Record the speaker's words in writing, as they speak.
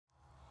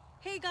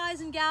Hey guys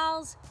and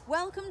gals,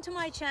 welcome to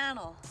my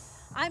channel.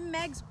 I'm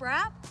Megs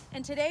Braap,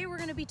 and today we're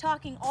going to be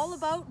talking all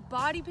about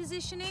body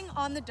positioning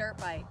on the dirt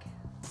bike.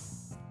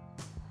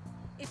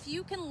 If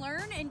you can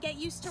learn and get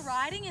used to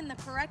riding in the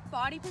correct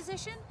body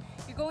position,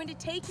 you're going to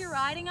take your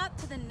riding up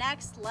to the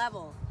next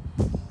level.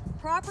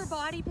 Proper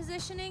body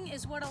positioning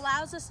is what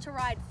allows us to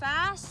ride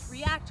fast,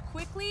 react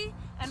quickly,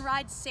 and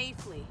ride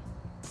safely.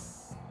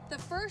 The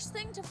first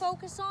thing to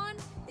focus on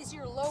is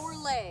your lower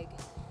leg.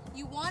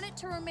 You want it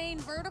to remain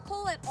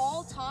vertical at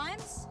all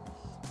times.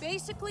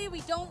 Basically, we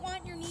don't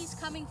want your knees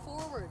coming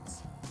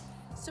forwards.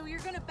 So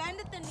you're gonna bend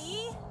at the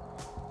knee,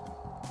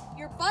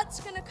 your butt's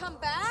gonna come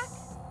back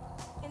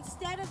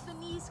instead of the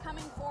knees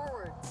coming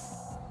forwards.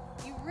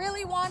 You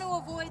really want to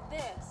avoid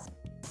this.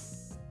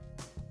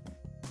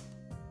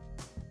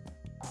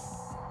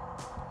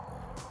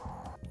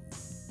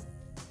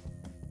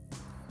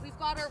 We've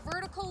got our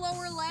vertical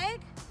lower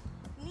leg,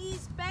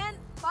 knees bent,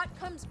 butt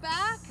comes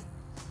back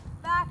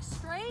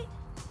straight.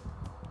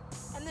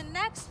 And the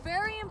next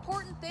very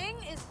important thing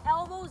is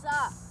elbows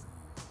up.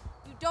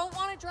 You don't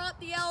want to drop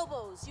the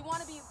elbows. You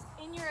want to be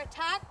in your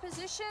attack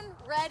position,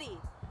 ready.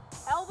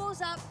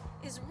 Elbows up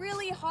is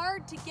really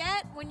hard to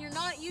get when you're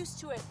not used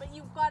to it, but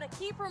you've got to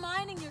keep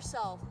reminding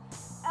yourself,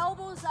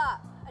 elbows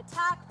up,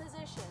 attack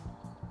position.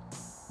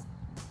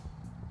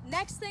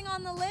 Next thing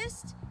on the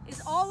list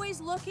is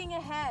always looking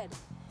ahead.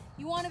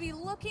 You want to be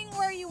looking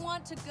where you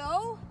want to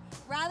go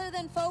rather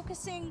than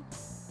focusing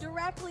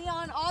directly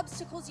on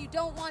obstacles you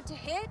don't want to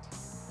hit,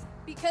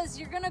 because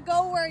you're going to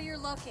go where you're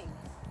looking.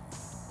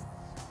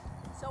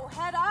 So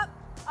head up,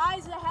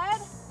 eyes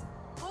ahead,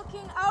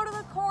 looking out of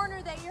the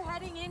corner that you're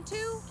heading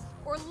into,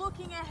 or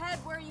looking ahead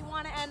where you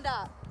want to end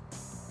up.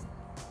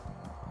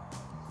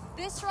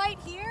 This right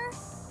here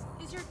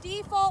is your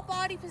default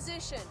body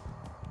position.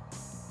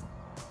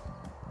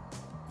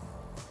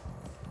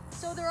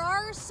 So there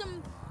are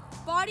some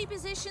body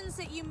positions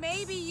that you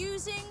may be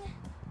using,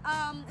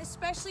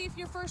 especially if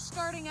you're first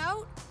starting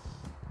out,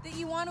 that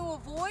you want to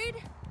avoid.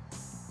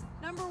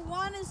 Number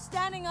one is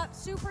standing up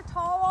super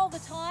tall all the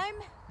time.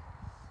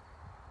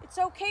 It's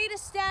okay to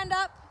stand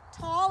up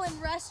tall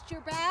and rest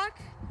your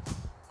back,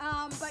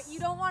 but you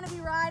don't want to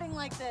be riding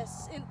like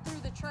this through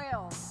the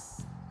trail.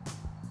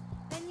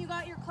 Then you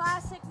got your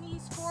classic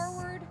knees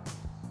forward.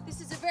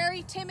 This is a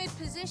very timid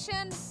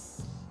position,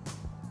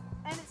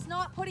 and it's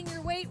not putting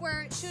your weight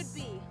where it should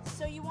be.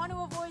 So you want to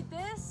avoid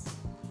this.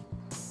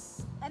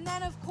 And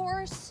then of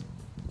course,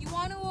 you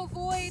want to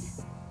avoid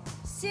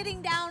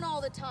sitting down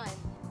all the time.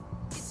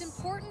 It's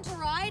important to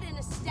ride in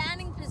a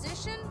standing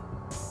position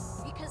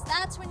because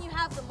that's when you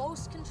have the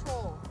most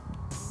control.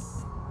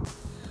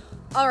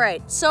 All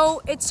right,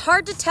 so it's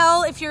hard to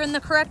tell if you're in the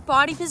correct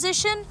body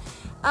position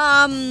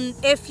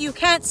if you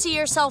can't see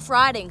yourself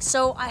riding.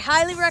 So I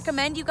highly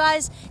recommend you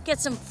guys get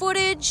some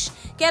footage,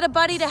 get a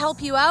buddy to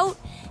help you out,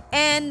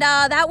 and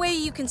that way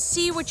you can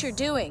see what you're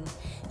doing.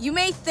 You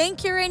may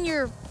think you're in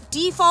your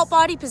default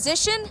body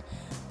position,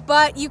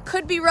 but you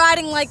could be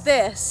riding like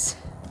this.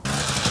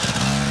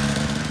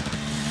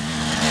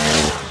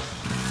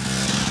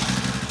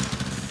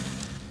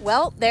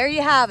 Well, there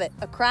you have it,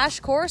 a crash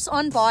course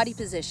on body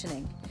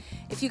positioning.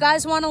 If you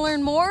guys want to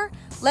learn more,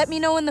 let me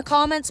know in the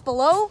comments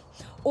below,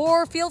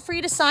 or feel free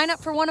to sign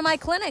up for one of my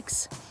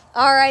clinics.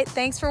 All right,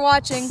 thanks for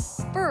watching.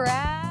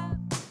 Braap.